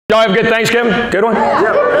Y'all have a good Thanksgiving? Good one?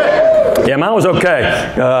 Yeah, mine was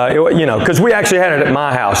okay. Because we actually had it at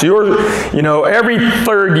my house. Every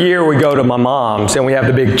third year we go to my mom's and we have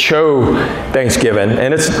the big Cho Thanksgiving,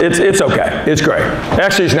 and it's okay. It's great.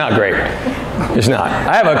 Actually, it's not great. It's not.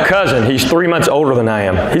 I have a cousin. He's 3 months older than I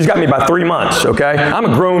am. He's got me by 3 months, okay? I'm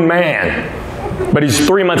a grown man, but he's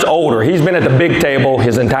 3 months older. He's been at the big table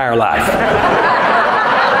his entire life.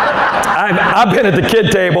 I've been at the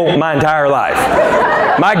kid table my entire life.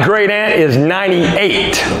 My great aunt is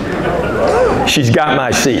 98. She's got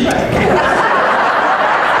my seat.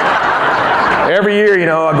 Every year,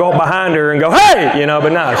 I go up behind her and go, hey,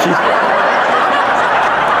 but no,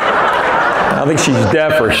 I think she's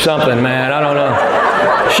deaf or something, man. I don't know.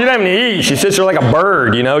 She doesn't even eat. She sits there like a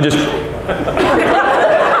bird, just.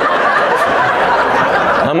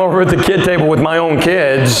 I'm over at the kid table with my own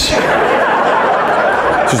kids.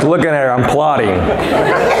 Just looking at her, I'm plotting.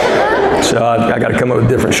 So I got to come up with a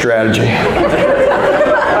different strategy.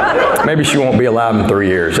 Maybe she won't be alive in 3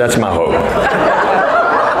 years. That's my hope.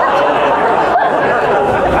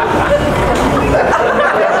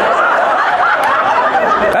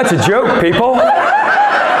 That's a joke, people.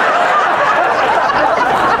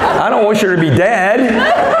 I don't wish her to be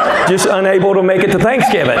dead, just unable to make it to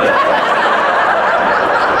Thanksgiving.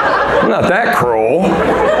 I'm not that cruel.